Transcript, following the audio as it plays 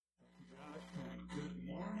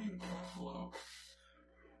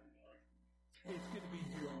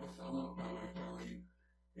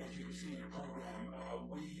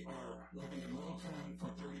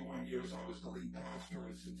was the lead pastor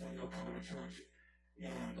at Centennial Covenant Church,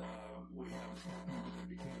 and we have a staff member that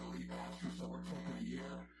became the lead pastor, so we're taking a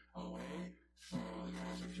year away, so the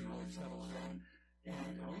transition really settles in.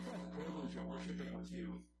 And we've had the privilege of worshiping with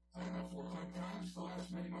you, I don't know, 4 or 5 times the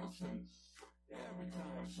last many months, and every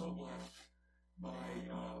time I'm so blessed by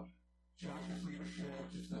Josh's leadership,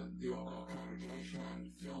 just the overall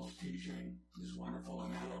congregation. Phil's teaching is wonderful,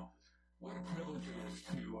 and now what a privilege it is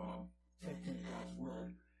to take into God's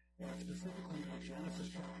Word, and specifically in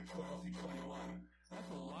Genesis chapter 12 through 21.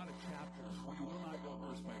 That's a lot of chapters. We will not go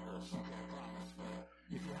verse by verse, okay, I promise. But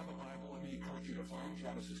if you have a Bible, let me encourage you to find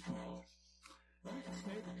Genesis 12. Let me just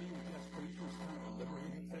say that being a guest preacher is kind of a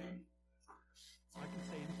liberating thing. I can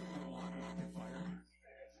say anything I want and I get fired.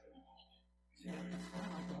 And it's kind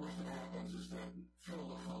of like the worst that happens is that Phil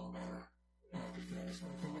will follow better after today, so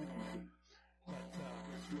for anyway. But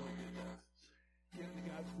it's really good to get into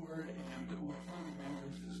God's Word, and what finally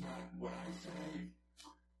matters is not what I say,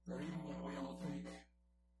 or even what we all think.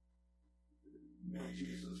 May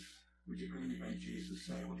Jesus, would you agree, may Jesus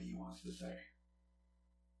say what he wants to say?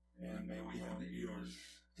 And may we have the ears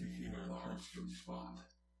to hear, the hearts to respond,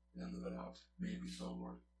 and live it out. May it be so,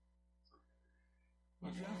 Lord.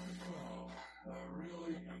 Well, Genesis 12, a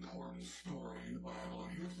really important story in the Bible,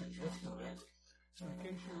 and here's the gist of it. So in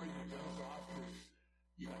case you're ready to doze off because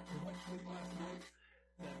you got too much sleep last night,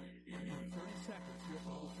 then in 30 seconds, here's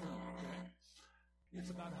the whole sermon, okay?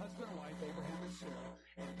 It's about husband and wife, Abraham and Sarah,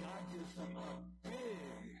 and God gives them a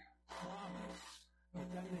big promise, but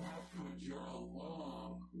then they have to endure a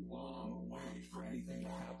long, long wait for anything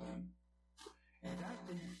to happen. And that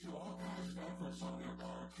leads to all kinds of efforts on their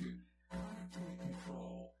part to kind of take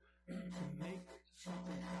control and to make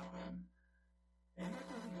something happen. And that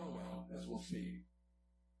doesn't go well, as we'll see.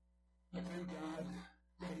 But then God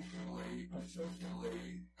patiently,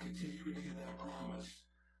 persistently, continuing to give that promise,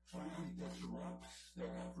 finally disrupts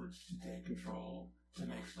their efforts to take control, to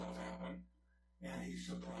make stuff happen. And he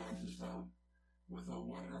surprises them with a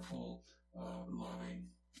wonderful,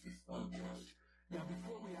 loving gift. Now,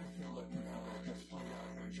 before we actually look at how that gets played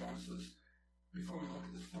out here in Genesis, before we look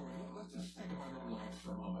at the story, let's just think about our lives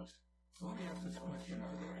for a moment. So let me ask this question.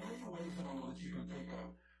 Are there any ways at all that you can think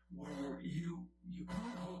of where you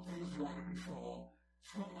kind of hold things are under control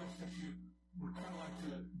so much that you would kind of like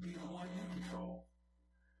to be the one in control?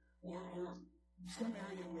 Or some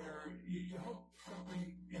area where you hope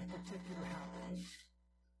something in particular happens.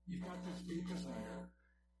 You've got this big desire,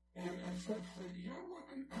 and such that you're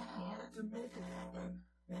working kind of hard to make it happen.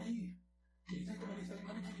 Can you think of anything?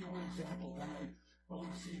 Let me give you one example. Then I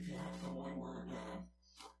want to see if you have some one-word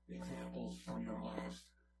examples from your lives.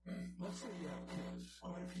 Let's say you have kids.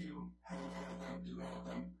 Quite a few have had them, do have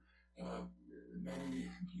them.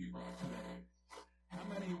 Many you brought today. How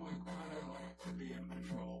many would kind of like to be in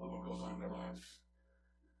control of what goes on in their lives?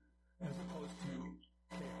 As opposed to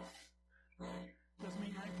chaos, right? Doesn't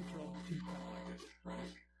mean you're in control, but you kind of like it,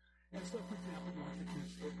 right? And so, for example, you want the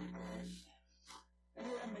kids to get good grades.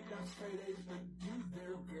 And make that straight A's, but do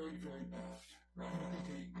their very, very best, right? I think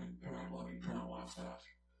any good parent, loving parent wants that.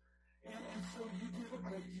 And so you give a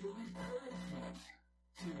great deal of encouragement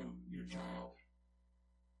to your child,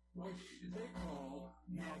 which they call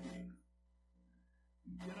nagging.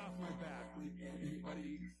 Get off my back.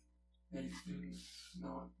 Anybody, any students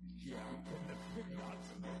know? Yeah, I'm getting a big nods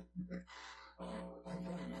of that. I'm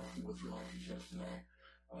probably messing with relationships today.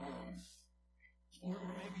 Or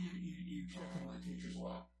maybe you check in with the teachers a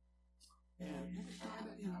lot. And you just try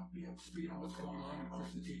to, be up to speed on what's going on. Of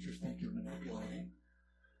course, the teachers think you're manipulating.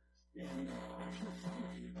 And I'm sure some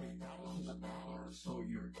of you pay thousands of dollars so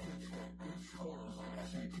your kids get good scores on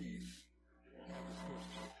SATs.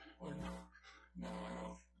 Or no, I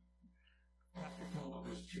don't. Pastor Phil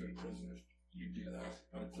is cheering prisoners. You do that.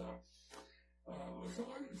 But, so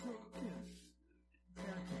kids,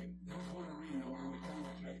 parenting, there's one arena where we kind of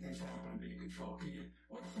like to make things happen and be in control.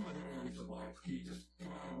 What are some other areas of life? Can you just give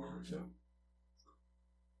out a word or two?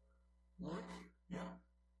 Work? Yeah.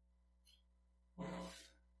 What else?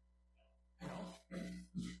 Health?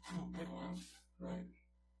 Those are 2 big ones, right?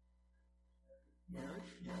 Marriage?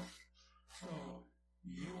 Yes. So,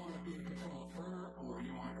 you want to be in control of her, or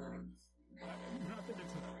you want her to... Not that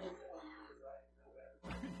it's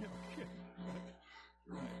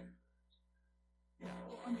right. Yeah,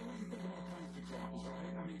 well, I mean, we can think of all kinds of examples,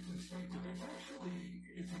 right? I mean, it's instinctive.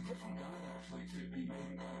 It's a gift from God, actually, to be made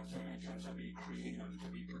in God's image and to be creative, to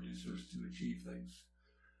be producers, to achieve things.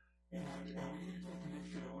 And we need to take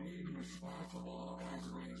initiative. We need to be responsible in all kinds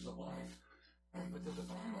of arenas of life. But there's a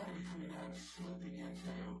fine line between that and slipping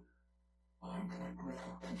into, I'm going to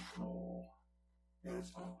grab control. And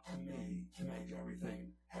it's up to me to make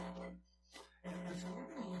everything happen.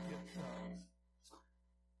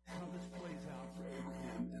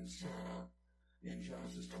 Sarah in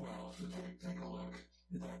Genesis 12. So take a look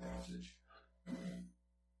at that passage.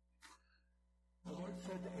 The Lord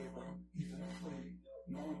said to Abram, he's initially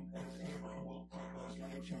known as Abram. We'll talk about his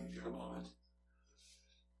name change in a moment.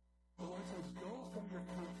 The Lord says, go from your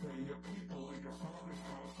country, your people, and your father's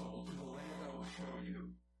household to the land I will show you.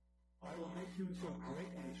 I will make you into a great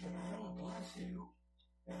nation, and I will bless you,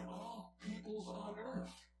 and all peoples on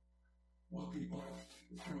earth will be blessed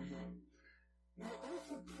through you. Now, that's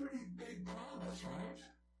a pretty big promise, right?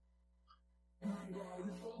 And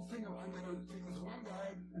this whole thing of, I'm going to take this one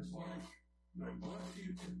guy and his wife, and I bless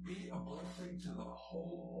you to be a blessing to the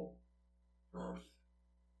whole earth.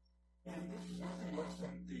 And this is nothing less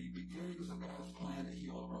than the beginnings of God's plan to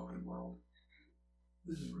heal a broken world.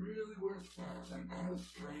 This is really where it starts, in kind of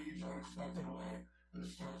strange, unexpected way, but it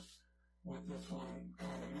starts with this one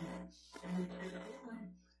kind of man. And Abram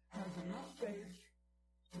has enough faith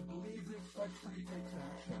to believe this such that he takes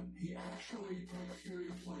action. He actually takes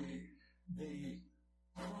seriously the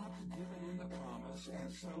prompt given in the promise, and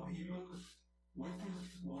so he moves with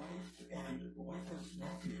his wife and with his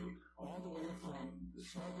nephew all the way from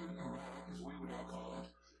southern Iraq, as we would now call it,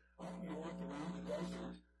 up north around the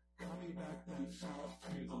desert, coming back then south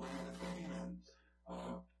to the land of Canaan,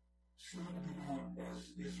 soon to be known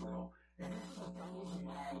as Israel. And this is 1,000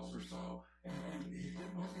 miles or so, and he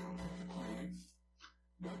wasn't able to take a plane,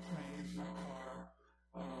 no trains, no car.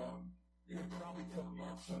 It probably took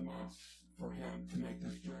months and months for him to make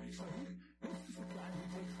this journey. So this is the guy who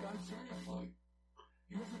takes God seriously.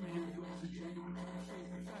 Here's a man who has a genuine kind of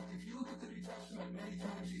faith. In fact, if you look at the New Testament, many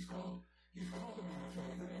times he's called a man of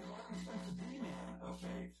faith, and in a lot of respects the man of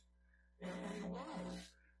faith. And he was,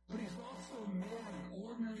 but he's also a man, an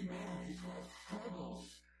ordinary man. He's got struggles.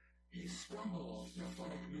 He stumbles just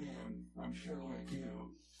like me, and I'm sure like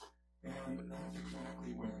you. And that's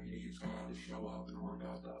exactly where he needs God to show up and work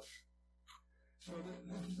out us. So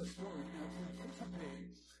this is the story. Now, to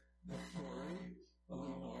anticipate the story a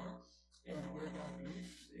little more, and where God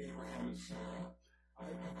meets Abraham and Sarah,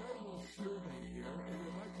 I've got a little survey here, and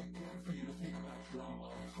I'd like again for you to think about your own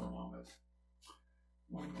life for a moment.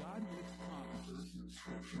 When God makes promises in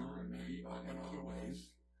Scripture and maybe in other ways,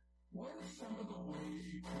 what are some of the ways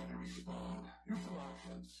you tend to respond? Here's some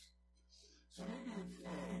options. So maybe it's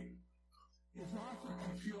A. His offer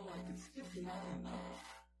can feel like it's just not enough.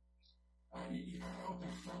 You hope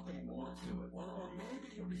there's something more to it. Or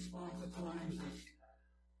maybe your response at times is,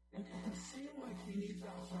 it can seem like he needs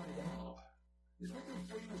outside help. It's like the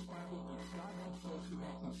famous Bible verse, God helps those who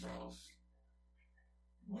help themselves,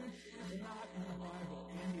 which is not in the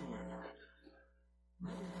Bible anywhere.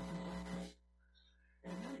 Really doesn't like it.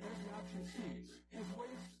 And then there's the option C. His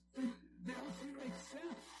ways, they don't seem to make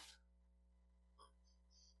sense.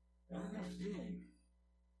 And then there's D.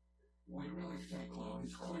 We really think low.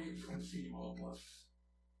 His claims can seem hopeless.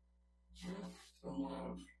 Just a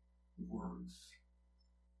lot of words.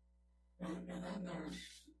 And then there's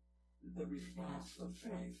the response of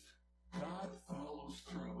faith. God follows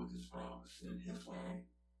through with his promise in his way,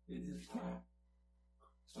 in his time.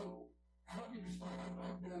 So, how do you respond?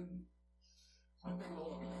 I've been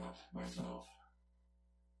all over that myself.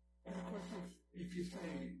 And of course, if you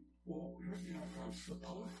say, well, here's the answer I'm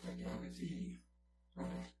supposed to get, it's E,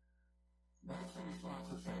 right? That's the response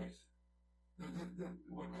of faith.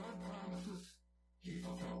 What God promises, he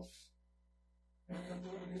fulfills. And he'll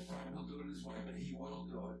do it in his time, he'll do it in his way, but he will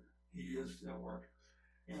do it. He is at work.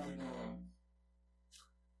 And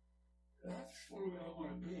that's where we all want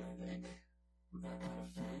to be, I think, with that kind of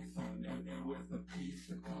faith and with the peace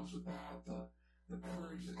that comes with that, the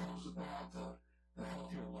courage that comes with that, the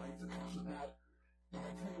healthier life that comes with that. But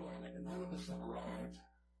I tell you what, none of us have arrived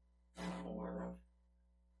that I'm aware of.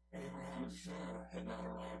 Abraham and Sarah had not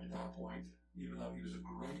arrived at that point, even though he was a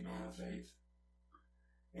great man of faith.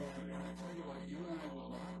 And I tell you what, you and I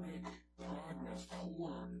will not make progress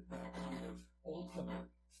toward that kind of ultimate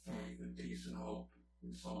faith and peace and hope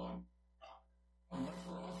and so on, unless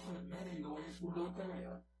we're also admitting the ways we're not there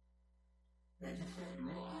yet. And just getting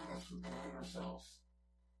real honest with God and ourselves.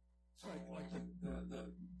 It's like the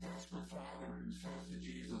desperate father who says to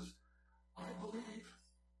Jesus, I believe,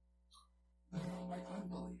 but help my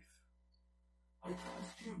unbelief. I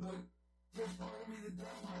trust you, but there's part of me that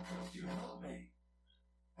does not trust you. Help me.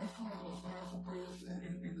 That's one of the most powerful prayers in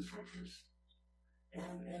the Scriptures.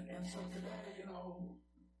 And so today,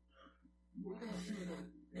 we're going to see that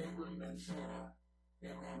Abraham and Sarah, they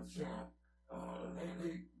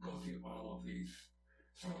go through all of these.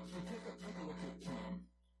 So take a look at,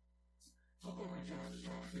 flip over to Genesis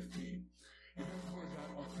chapter 15. And this is where God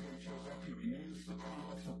once again shows up. He renews the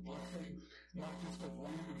promise of blessing, not just of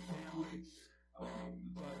land and family,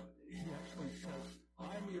 but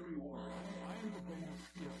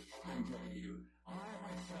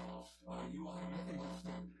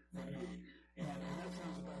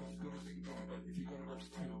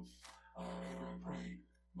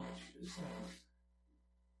says,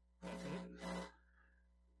 that's it?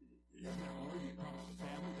 Isn't that Lord, you promised a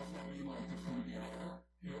family? Doesn't that mean like there's going to be an heir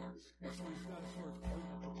here? And so he's got a sort of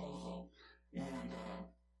counter proposal. And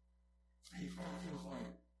he feels like,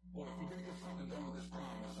 boy, if we're going to get something done with this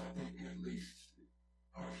promise, I think at least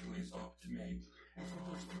partially it's up to me. And so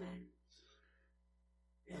verse 3,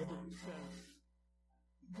 Abram says,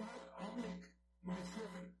 God, I'll make my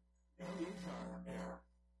servant Eleazar heir.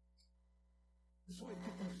 This way to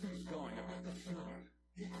get these things going. I've got the servant.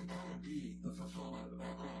 He can kind of be the fulfillment of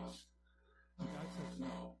that promise. But God says,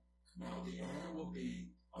 no. No, the heir will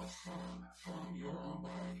be a son from your own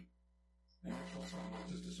body. An actual son, not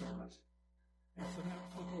just a servant. And so now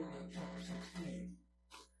flip over to chapter 16.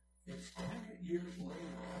 It's 10 years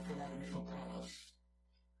later after that initial promise.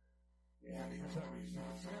 And here's how it reads.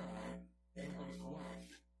 Now Sarai, Abram's wife,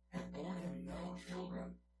 had borne him no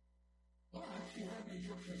children. But she had an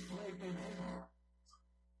Egyptian slave named Hagar.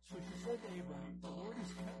 So she said to Abram, the Lord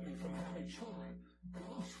has kept me from having children.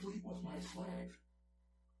 Go sleep with my slave.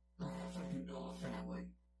 Perhaps I can build a family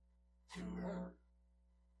through her.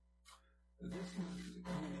 This is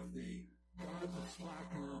kind of the God's a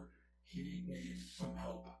slacker. He needs some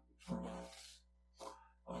help from us.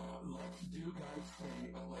 Let's do God's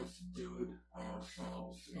thing, but let's do it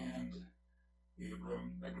ourselves. And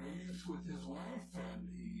Abram agrees with his wife, and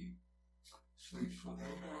he sleeps with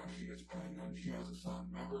Hagar. She gets pregnant. She has a son.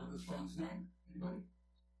 Remember the son's name? Anybody?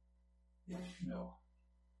 Ishmael.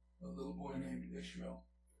 A little boy named Ishmael.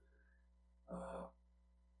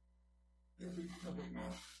 It's a big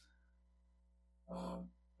mess.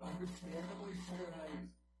 Understandably, Sarai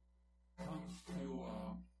comes to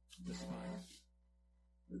despise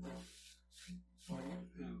this slave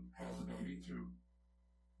who has a baby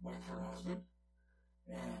with her husband,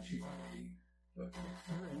 and she finally takes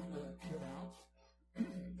her and the kid out.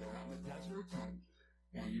 They're out in the desert,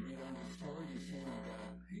 and you read on the story, you see how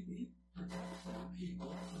God, he protects them, he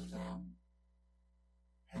blesses them,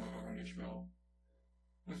 Hagar and Ishmael.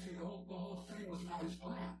 But see, the whole thing was not his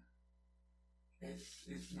plan.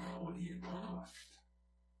 It's not what he had promised.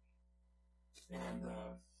 And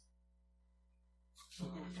so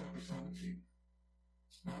go to chapter 17.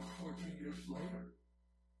 Now 14 years later,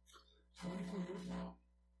 24 years now,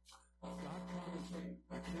 of God promising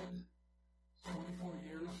a kid, 24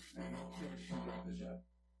 years, and no kid has shown up as yet.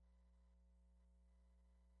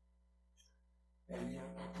 And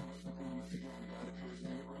yet, God comes the promise again. God appears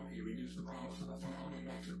to Abram. He renews the promise of the family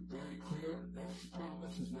and makes it very clear this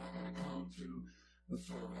promise is not going to come through the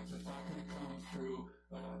servants. It's not going to come through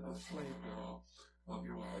a slave girl of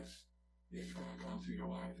your wife's. It's going to come through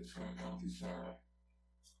your wife. It's going to come through Sarah.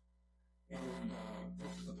 And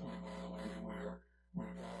this is the point, by the way, where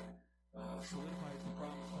God solidifies the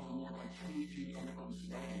promise all the more by changing Abram's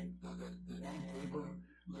name. The name Abram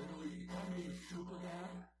literally kind of means super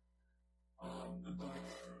dad. But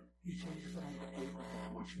he changes the name to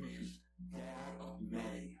Abraham, which means dad of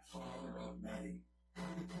many, father of many,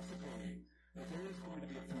 kind of anticipating that there is going to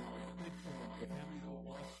be a family, a big family, a family that will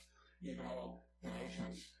bless even all the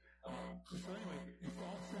nations. So anyway, it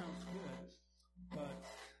all sounds good, but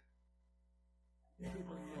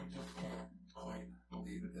Abraham just can't quite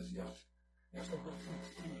believe it as yet. And so verse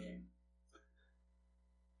 16,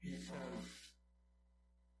 he says,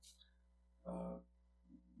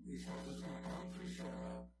 it's going to come through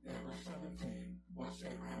Sarah. And verse 17, what's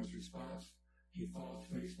Abraham's response? He falls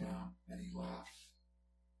face down and he laughs.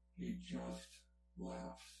 He just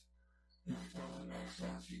laughs. This doesn't make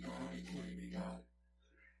sense. You gotta be kidding me, God.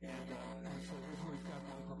 And so here's where he's got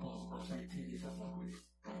another proposal. Verse 18, he says, look, we've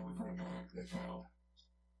already got the child.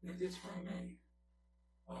 It's from me.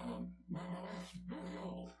 My wife's really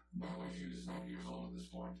old. My wife, she was 90 years old at this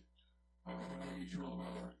point. I've got a 90-year-old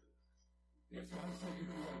mother. If God said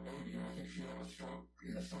you're going to have a baby, I think she'd have a stroke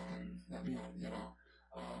in a second. That'd be it, you know.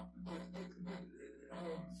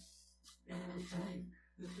 And he was saying,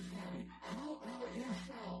 this is heavy. How about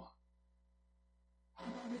Ishmael?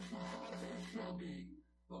 How about Ishmael? How does Ishmael be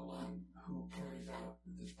the one who carries out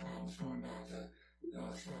this promise going back to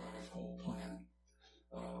Sarah's whole plan?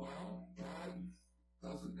 Well, God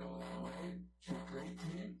doesn't go that way. Chapter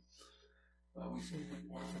 18, we see that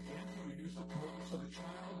once again he renews the promise of the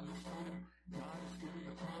child, and this time God is giving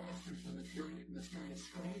the promise through some mysterious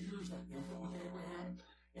strangers that visit with Abraham,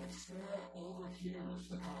 and Sarah overhears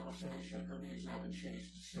the conversation. Her name's now been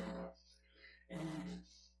changed to Sarah. And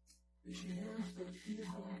she hears that she is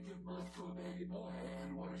going to give birth to a baby boy,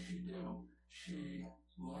 and what does she do? She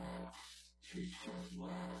laughs. She just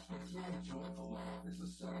laughs, but it's not a joyful laugh, it's a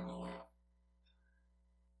cynical laugh.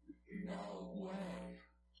 No way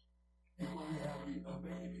am I having a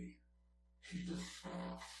baby. She just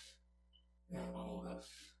scoffs.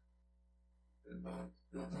 good, but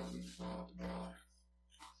that doesn't stop God.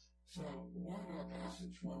 So, one more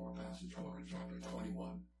passage, over in chapter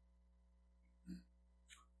 21.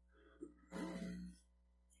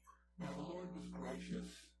 Now the Lord was gracious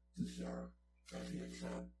to Sarah, as he had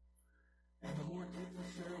said, and the Lord did for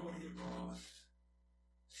Sarah what he had promised.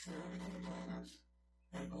 Sarah became pregnant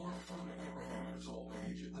and bore a son to Abraham in his old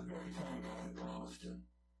age at the very time God had promised him.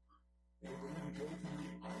 Abraham gave the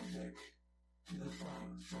name Isaac to the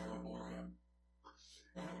son Sarah bore him.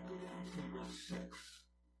 And I would go down to verse 6.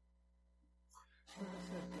 Sarah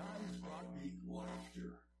said, God has brought me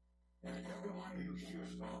laughter, and everyone who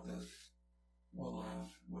hears about this will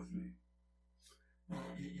laugh with me. Now,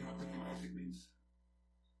 you know what the name Isaac means?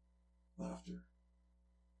 Laughter.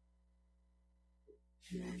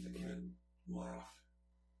 She names the kid Laugh.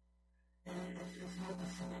 And it's not the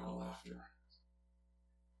cynical laughter.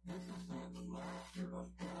 This is the laughter of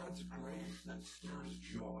God's grace that stirs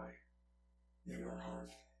joy in your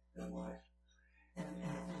heart and life. And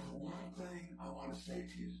if there's one thing I want to say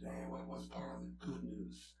to you today, what was part of the good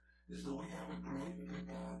news, is that we have a great and good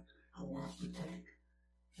God who wants to take,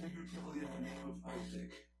 figuratively in the name of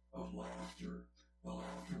Isaac, of laughter, the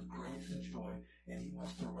laughter of grace and joy, and he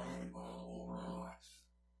wants to rain it all over our lives.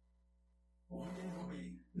 One day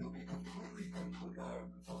it'll be completely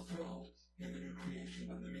fulfilled in the new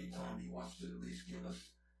creation. In the meantime, he wants to at least give us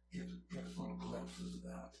little glimpses of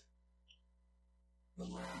that. The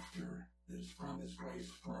laughter that is from his grace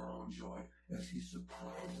for our own joy as he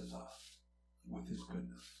surprises us with his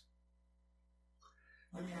goodness.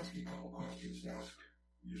 Let me ask you a couple questions to ask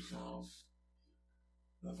yourselves.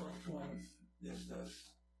 The first one is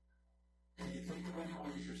this. Can you think of any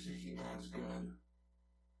ways you're seeking God's good?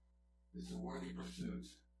 It's a worthy pursuit,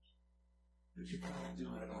 but you're kind of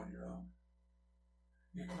doing it on your own.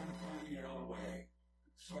 You're kind of finding your own way,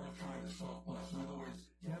 sort of trying to self-bless. In other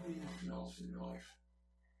words, you have any infidels in your life.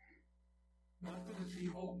 Not that it's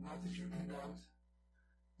evil, not that you're condemned,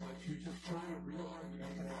 but you're just trying real hard to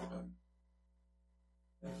make it happen.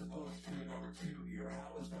 As opposed to number two,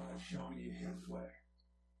 how is God showing you his way?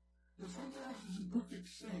 Because sometimes it's in perfect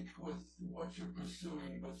sync with what you're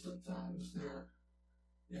pursuing, but sometimes they're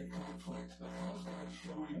in conflict. But how's God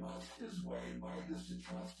showing us his way, inviting us to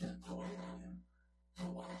trust him, to wait on him, to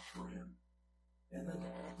watch for him, and then to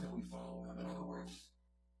act that we follow him? In other words,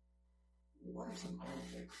 what are some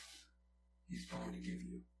Isaacs he's trying to give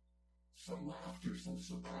you? Some laughter, some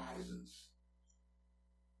surprises.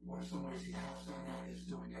 What are some ways he has done that, is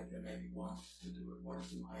doing it, and maybe wants to do it? What are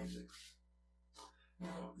some Isaacs?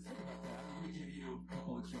 Now, think about that. Let me give you a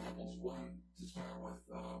couple examples. One, to start with,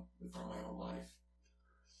 from my own life.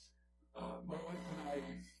 My wife and I,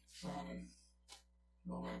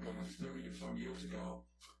 oh my goodness, 30 or some years ago,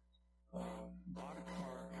 bought a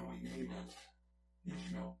car and we named it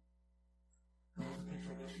Ishmael. There's a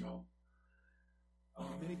picture of Ishmael.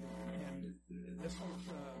 And this was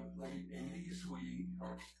late 80s.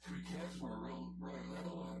 Our three kids were really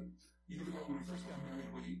little, and even though when we first got married,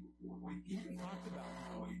 we even talked about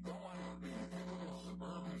how we don't want to be a typical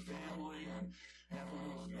suburban family and have one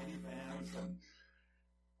of those minivans, and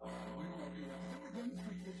we don't want to do that. Then we're getting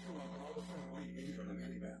three kids to and all of a sudden we needed a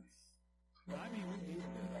minivan. But I mean, we needed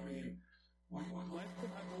it. I mean, we would like to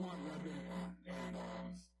have one minivan, and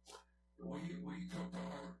we took to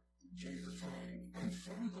heart Jesus saying,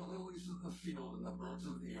 consider the lilies of the field and the birds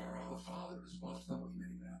of the air, how the Father has blessed them with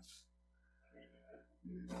minivans.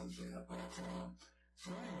 It doesn't say that, but so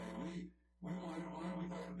anyway, we wanted one. We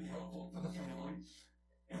thought it would be helpful for the family.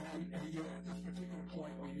 And yet at this particular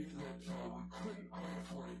point, we knew that we couldn't quite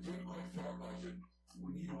afford it, didn't quite fit our budget.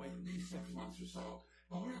 We need to wait at least 6 months or so.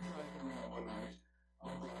 But we were driving around one night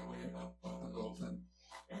on Broadway up in Littleton,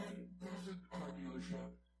 and there's a car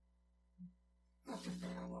dealership. Let's just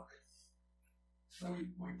take a look. So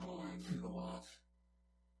we pull into the lot.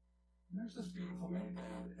 And there's this beautiful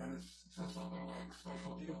minivan, and it says something like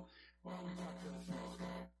special deal. Well, we talked to the sales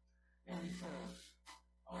guy, and he says,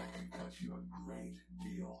 I can cut you a great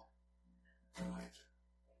deal tonight.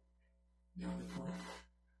 You know the correct?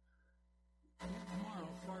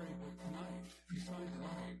 Tomorrow, sorry, but tonight, if you sign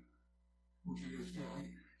tonight, we'll give you this deal.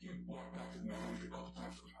 He walked back to the manager a couple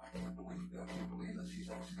times. I can't believe this.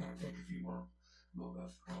 He's actually going to take a few more. A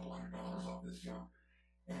couple $100 off this young.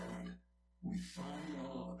 And we signed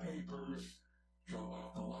all the papers, drove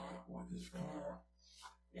off the lot with his car,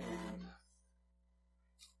 and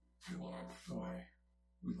 2 blocks away,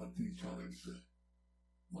 we looked at each other and said,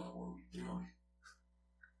 what were we doing?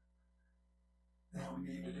 Now we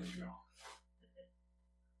named it Ishmael.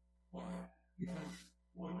 Why? Because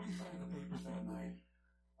when we signed the papers that night,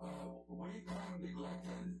 we kind of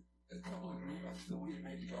neglected a couple of agreements that we had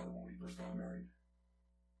made together when we first got married.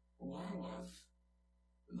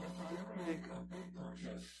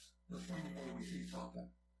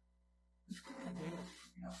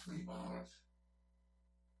 sleep on it.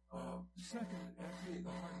 Second, actually, the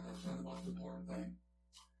heart of this is the most important thing.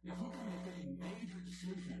 If we're going to make any major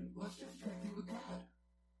decision, let's just check in with God.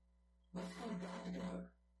 Let's go to God together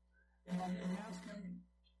and ask Him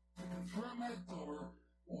to confirm it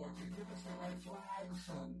or to give us the right flags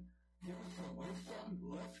and give us the wisdom.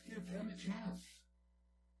 Let's give Him a chance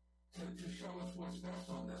to show us what's best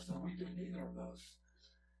on this, and we did neither of those.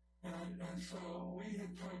 And so we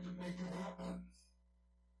had tried to make it happen.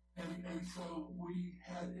 And so we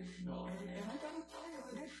had Ishmael. And I got to tell you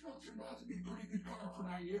that Ishmael turned out to be a pretty good car for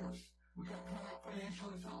 9 years. We got caught up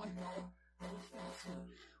financially. It's not like God posted us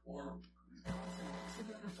or caused an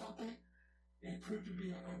accident or something. It proved to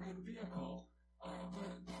be a good vehicle.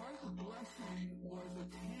 But part of the blessing was a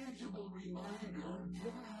tangible reminder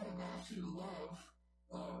given out of absolute love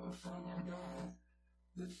from our God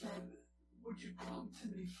that said, would you come to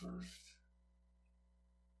me first?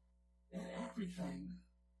 In everything.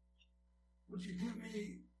 Would you give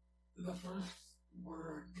me the first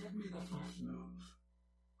word? Give me the first move.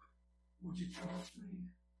 Would you trust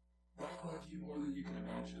me? I love you more than you can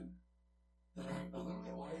imagine. That I'm a little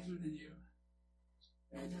bit wiser than you.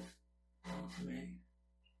 And just come to me.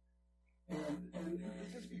 And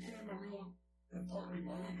it just became a real important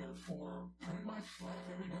reminder for pretty much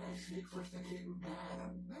life every day. Seek first the kingdom of God.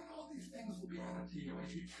 And then all these things will be added to you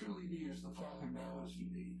as you truly need, as the Father knows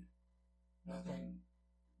you need. Nothing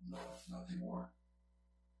less, nothing more.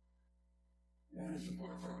 And it's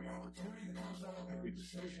important for every opportunity that comes out of every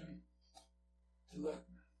decision to let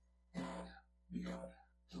God be God,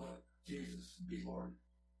 to let Jesus be Lord,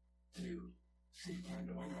 to seek Him,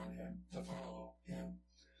 to wait on Him, to follow Him.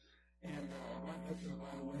 And my picture, by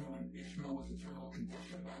the way, when Ishmael was eternal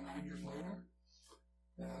condition about 9 years later,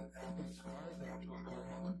 that happens to cars, they have to go to car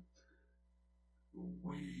heaven.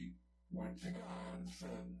 We went to God and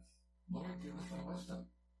said, Lord, give us some wisdom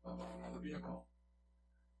about another vehicle.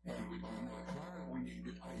 And we bought another car and we named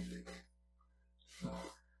it Isaac. So,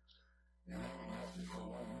 and I haven't lasted for a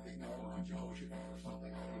while. I think now we're on Jehoshaphat or something,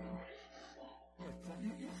 I don't know. But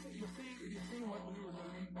you see what we were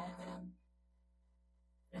learning back then?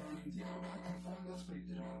 And, God confirmed us, but He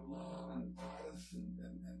did it out of love and taught us and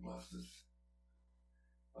blessed us.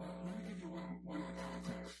 Let me give you one other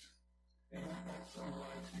context. And that's our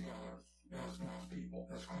lives together as God's people,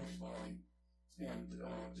 as Christ's body. And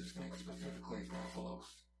just think specifically of Gospel Oaks.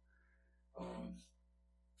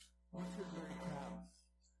 What's your Larry Crabb,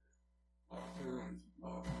 author and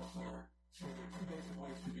counselor? So there are two basic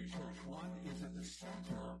ways to do church. One is at the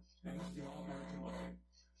center, and this is the all-American way.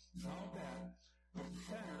 It's all bad, but the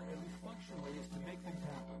center, at least functionally, is to make things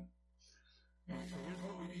happen. And so here's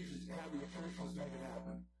what we need is to have the church, let's make it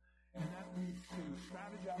happen. And that leads to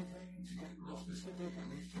strategizing, to get real specific. It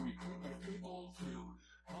leads to recruitment of people, to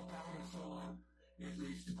help out and so on. It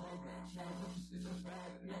leads to programs. Now, is this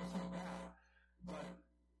bad? No, it's not bad. But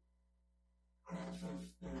Crabb says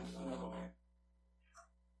there is another way.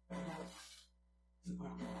 And that's to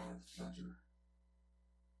put God at the center.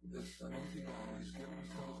 This amazing God who's given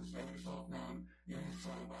Himself, has made Himself known in His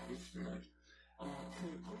Son by His Spirit. To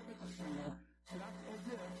put Him at the center, to not as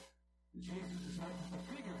if Jesus is not just the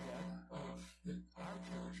figurehead of our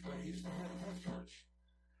church, but He's the head of His church.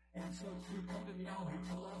 And so to come to know Him,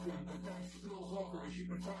 to love Him, but that spills over, as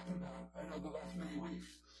you've been talking about, I know the last many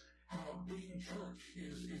weeks, how being church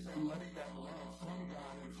is then letting that love from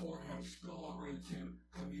God and for Him spill over into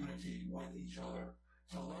community with each other.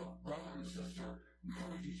 To love brother and sister,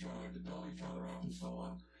 encourage each other, to build each other up, and so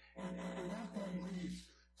on. And that then leads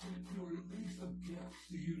to release the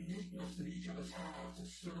gifts, the uniqueness that each of us have to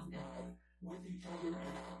serve God with each other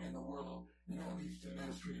and out in the world. And that leads to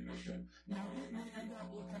ministry and mission. Now, it may end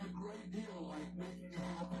up looking a great deal like making it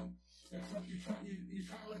happen. Except you try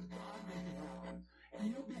to let God make it happen.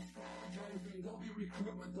 And you'll be strategizing, there'll be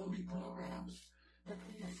recruitment, there'll be programs. But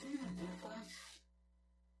can you see the difference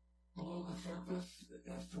below the surface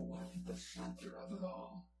as to what's at the center of it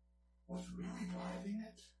all? What's really driving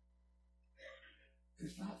it?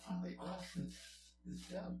 It's not only us, it's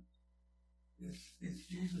Him. It's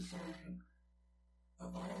Jesus saying,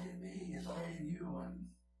 abide in me as I in you, and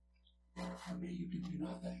apart from me you can do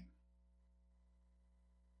nothing.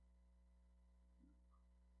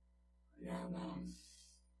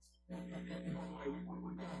 And by the way,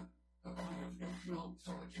 we've got a kind of Ishmael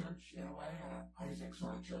sort of church in a way, and an Isaac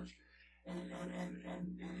sort of church. And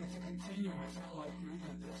it's a continuum. It's not like you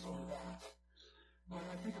either this or that. But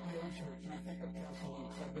I think of my own church, and I think of Castle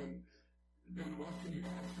Oaks. I've been watching you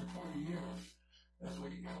guys for 20 years as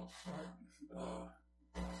we helped start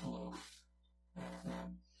Castle Oaks back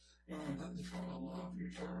then. And just want to love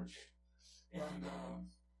your church. And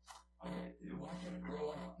I watching it grow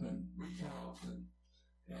up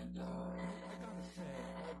And I gotta say,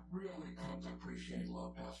 I've really come to appreciate and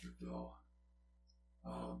love Pastor Phil.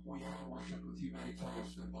 We have worshiped with you many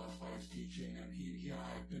times, been blessed by his teaching, and he and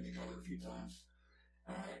I have been together a few times.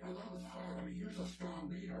 And I love his heart. I mean, here's a strong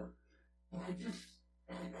leader, but I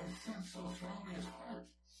sense so strongly his heart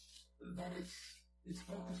that it's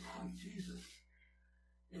focused on Jesus.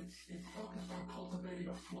 It's focused on cultivating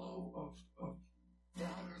a flow of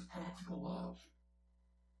gathered practical love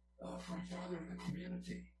for each other in the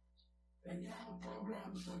community. And yeah,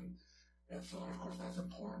 programs and so of course that's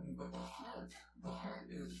important, but the heart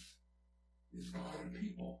is God and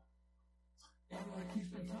people. And like he's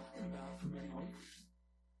been talking about for many weeks,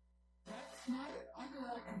 that's not under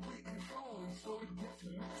our complete control, and so it gets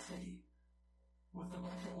messy with a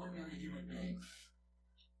bunch of ordinary human beings.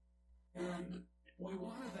 And we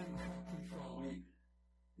want to then have control.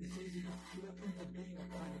 It's easy to flip into being a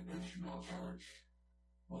kind of instrumental church.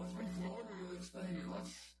 Well, let's bring some order to this thing, and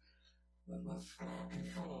let's grab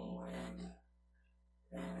control.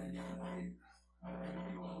 And yet I know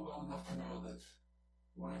you all well enough to know that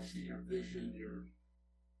when I see your vision, your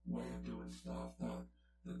way of doing stuff,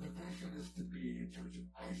 the vision is to be a church of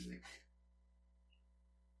Isaac,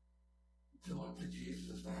 to look to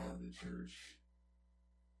Jesus, to have the church.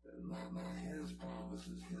 Let his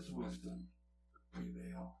promises, his wisdom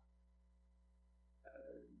prevail.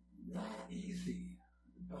 Not easy,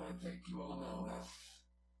 but I think you all know that's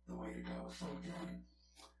the way to go. So again,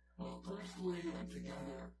 both personally and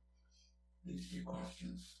together, these few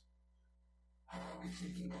questions. How are we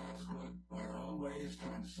seeking God's good by our own ways,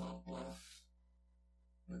 trying to self-bless?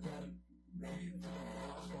 But then maybe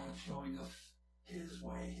allows God showing us his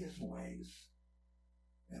way, his ways,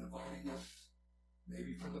 and inviting us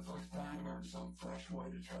maybe for the first time or in some fresh way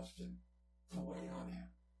to trust him, to wait on him,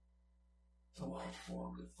 to watch for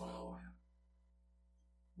him, to follow him.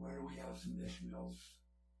 Where do we have some Ishmaels?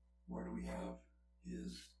 Where do we have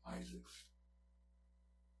his Isaacs?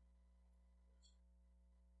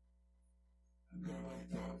 I'm going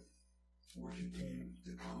to invite the worship team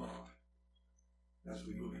to come up as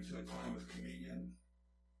we move into a time of communion.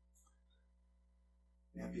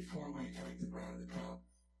 And before we take the bread and the cup,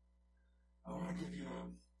 I want to give you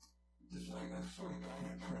just like a sort of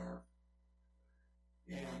guided prayer.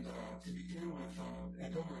 And to begin with,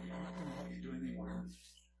 and don't worry, I'm not going to have you do anything weird,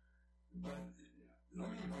 but let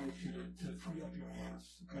me invite you to free up your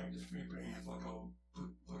hands. Okay, just free up your hands. I'll go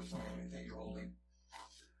put aside anything you're holding.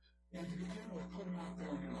 And to begin with, put them out there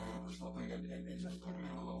in your lap or something, and just put them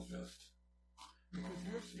in a little fist. Because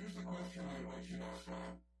here's the question I invite you to ask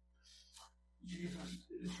God. Jesus,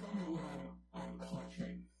 show me what I'm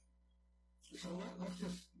clutching. So let's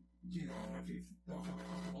just do that. If you don't feel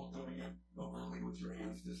comfortable doing it overtly with your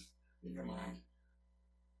hands, just in your mind,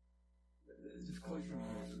 just close your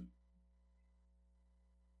eyes and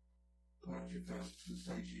put out your fists and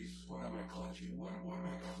say, Jesus, what am I clutching? What am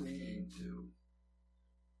I clinging to?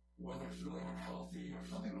 Whether it's really unhealthy or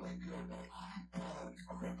something really good, but I've got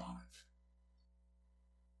a grip on it.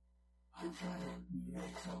 I'm trying to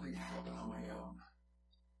make something happen on my own.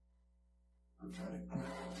 I'm trying to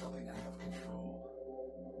grab